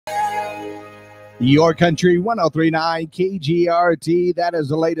Your Country 1039 KGRT. That is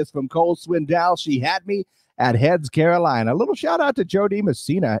the latest from Cole Swindell. She had me at Heads, Carolina. A little shout out to Jody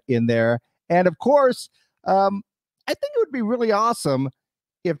Messina in there. And of course, I think it would be really awesome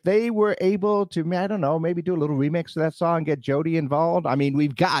if they were able to, I don't know, maybe do a little remix of that song, get Jody involved. I mean,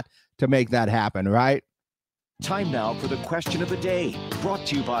 we've got to make that happen, right? Time now for the question of the day, brought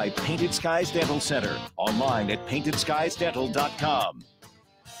to you by Painted Skies Dental Center, online at paintedskiesdental.com.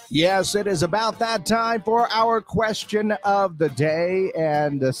 Yes, it is about that time for our question of the day.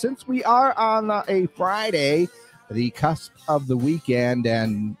 And since we are on a Friday, the cusp of the weekend,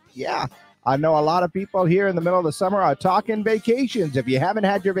 and yeah, I know a lot of people here in the middle of the summer are talking vacations. If you haven't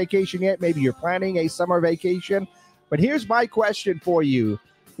had your vacation yet, maybe you're planning a summer vacation. But here's my question for you.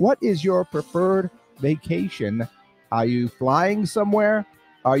 What is your preferred vacation? Are you flying somewhere?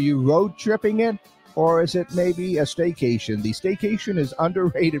 Are you road tripping it? Or is it maybe a staycation? The staycation is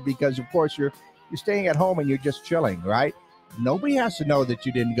underrated because, of course, you're staying at home and you're just chilling, right? Nobody has to know that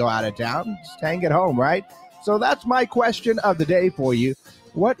you didn't go out of town. Just hang at home, right? So that's my question of the day for you.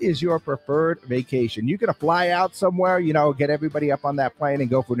 What is your preferred vacation? You're going to fly out somewhere, get everybody up on that plane and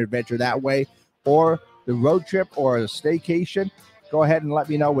go for an adventure that way, or the road trip or a staycation. Go ahead and let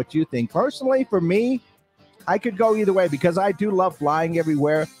me know what you think. Personally, for me, I could go either way because I do love flying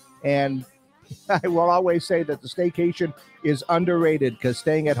everywhere, and I will always say that the staycation is underrated because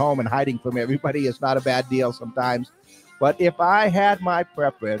staying at home and hiding from everybody is not a bad deal sometimes. But if I had my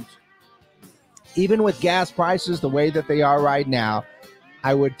preference, even with gas prices the way that they are right now,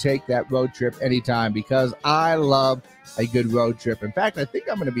 I would take that road trip anytime because I love a good road trip. In fact, I think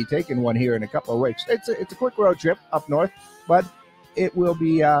I'm going to be taking one here in a couple of weeks. It's a quick road trip up north, but it will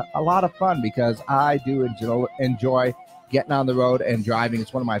be a lot of fun because I do enjoy getting on the road and driving.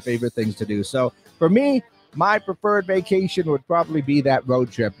 It's one of my favorite things to do. So for me, my preferred vacation would probably be that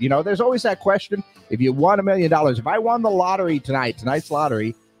road trip. There's always that question. If you won $1 million, if I won the lottery tonight's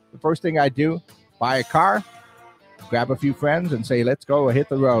lottery, the first thing I do, buy a car, grab a few friends and say, let's go hit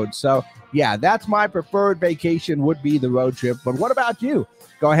the road. So yeah, that's my preferred vacation would be the road trip. But what about you?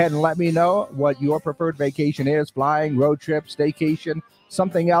 Go ahead and let me know what your preferred vacation is. Flying, road trip, staycation,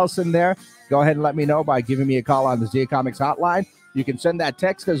 something else in there. Go ahead and let me know by giving me a call on the Zia Comics hotline. You can send that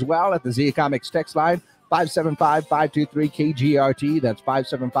text as well at the Zia Comics text line, 575-523-KGRT. That's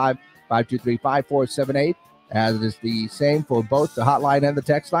 575-523-5478. As is the same for both the hotline and the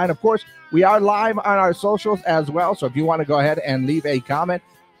text line. Of course, we are live on our socials as well. So if you want to go ahead and leave a comment,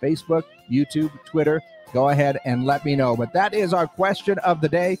 Facebook, YouTube, Twitter, go ahead and let me know. But that is our question of the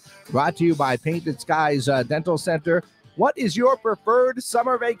day, brought to you by Painted Skies Dental Center. What is your preferred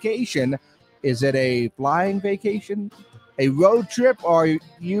summer vacation? Is it a flying vacation, a road trip, or are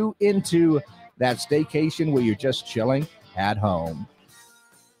you into that staycation where you're just chilling at home?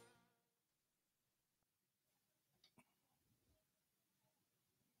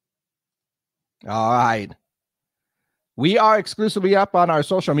 All right. We are exclusively up on our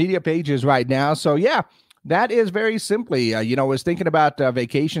social media pages right now. So, yeah, that is very simply, I was thinking about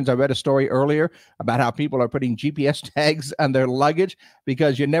vacations. I read a story earlier about how people are putting GPS tags on their luggage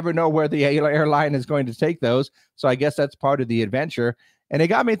because you never know where the airline is going to take those. So I guess that's part of the adventure. And it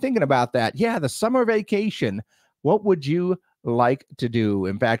got me thinking about that. Yeah, the summer vacation. What would you like to do?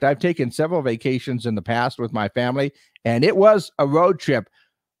 In fact, I've taken several vacations in the past with my family, and it was a road trip.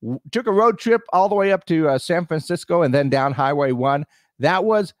 Took a road trip all the way up to San Francisco and then down Highway 1. That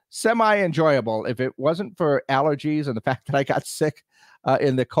was semi-enjoyable. If it wasn't for allergies and the fact that I got sick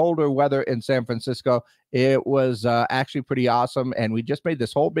in the colder weather in San Francisco, it was actually pretty awesome. And we just made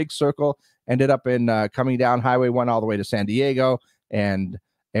this whole big circle, ended up in coming down Highway 1 all the way to San Diego and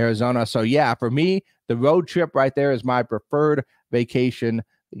Arizona. So yeah, for me, the road trip right there is my preferred vacation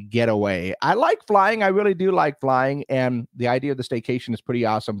getaway. I like flying. I really do like flying. And the idea of the staycation is pretty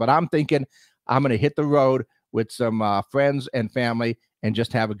awesome. But I'm thinking I'm going to hit the road with some friends and family and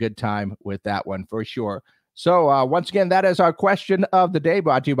just have a good time with that one for sure. So once again, that is our question of the day,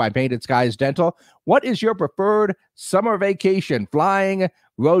 brought to you by Painted Skies Dental. What is your preferred summer vacation? Flying,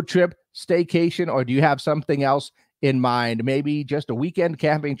 road trip, staycation, or do you have something else in mind? Maybe just a weekend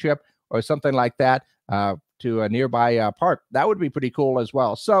camping trip or something like that to a nearby park. That would be pretty cool as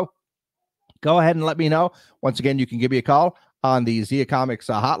well. So go ahead and let me know. Once again, you can give me a call on the Zia Comics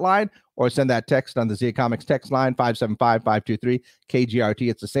hotline or send that text on the Zia Comics text line, 575-523-KGRT.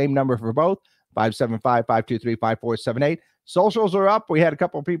 It's the same number for both, 575-523-5478. Socials are up. We had a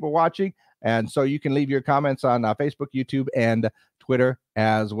couple of people watching, and so you can leave your comments on Facebook, YouTube, and Twitter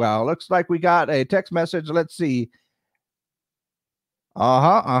as well. Looks like we got a text message. Let's see. Okay,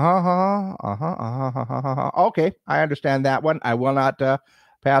 I understand that one. I will not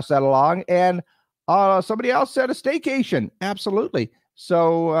pass that along. And Somebody else said a staycation. Absolutely.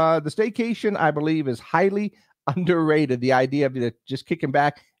 So the staycation, I believe, is highly underrated. The idea of just kicking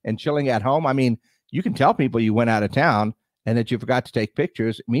back and chilling at home. I mean, you can tell people you went out of town and that you forgot to take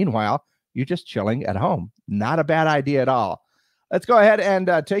pictures. Meanwhile, you're just chilling at home. Not a bad idea at all. Let's go ahead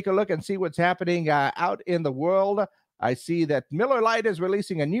and take a look and see what's happening out in the world. I see that Miller Lite is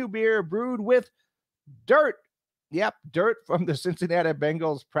releasing a new beer brewed with dirt. Yep, dirt from the Cincinnati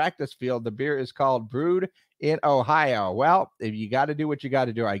Bengals practice field. The beer is called Brewed in Ohio. Well, if you got to do what you got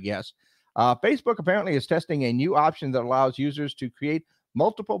to do, I guess. Facebook apparently is testing a new option that allows users to create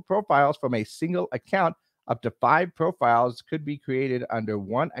multiple profiles from a single account. Up to 5 profiles could be created under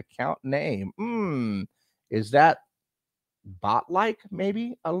one account name. Is that bot-like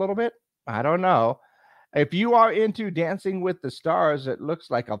maybe a little bit? I don't know. If you are into Dancing with the Stars, it looks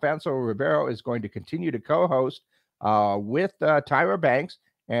like Alfonso Ribeiro is going to continue to co-host with Tyra Banks,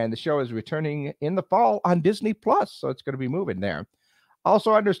 and the show is returning in the fall on Disney Plus, so it's going to be moving there.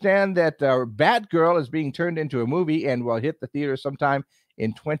 Also understand that Batgirl is being turned into a movie and will hit the theater sometime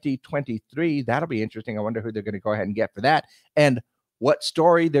in 2023. That'll be interesting. I wonder who they're going to go ahead and get for that, and what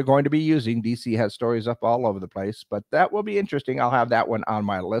story they're going to be using. DC has stories up all over the place, but that will be interesting. I'll have that one on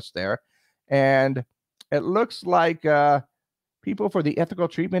my list there. And it looks like People for the Ethical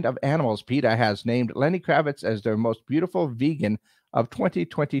Treatment of Animals, PETA, has named Lenny Kravitz as their most beautiful vegan of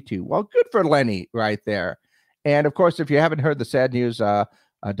 2022. Well, good for Lenny right there. And of course, if you haven't heard the sad news,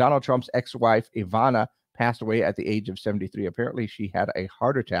 Donald Trump's ex-wife, Ivana, passed away at the age of 73. Apparently, she had a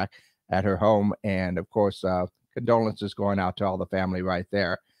heart attack at her home. And of course, condolences going out to all the family right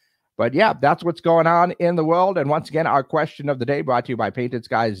there. But yeah, that's what's going on in the world. And once again, our question of the day brought to you by Painted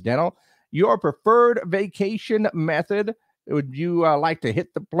Skies Dental. Your preferred vacation method. Would you like to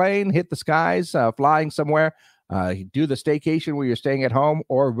hit the plane, hit the skies, flying somewhere, do the staycation where you're staying at home,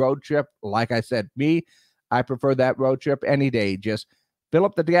 or road trip? Like I said, I prefer that road trip any day. Just fill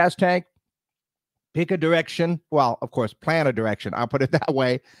up the gas tank, pick a direction. Well, of course, plan a direction. I'll put it that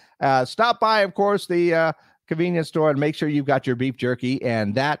way. Stop by, of course, the convenience store and make sure you've got your beef jerky.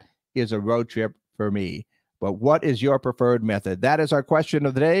 And that is a road trip for me. But what is your preferred method? That is our question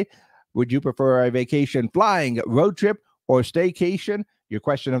of the day. Would you prefer a vacation, flying, road trip, or staycation? Your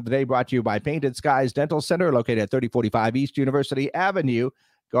question of the day brought to you by Painted Skies Dental Center, located at 3045 East University Avenue.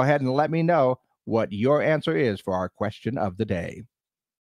 Go ahead and let me know what your answer is for our question of the day.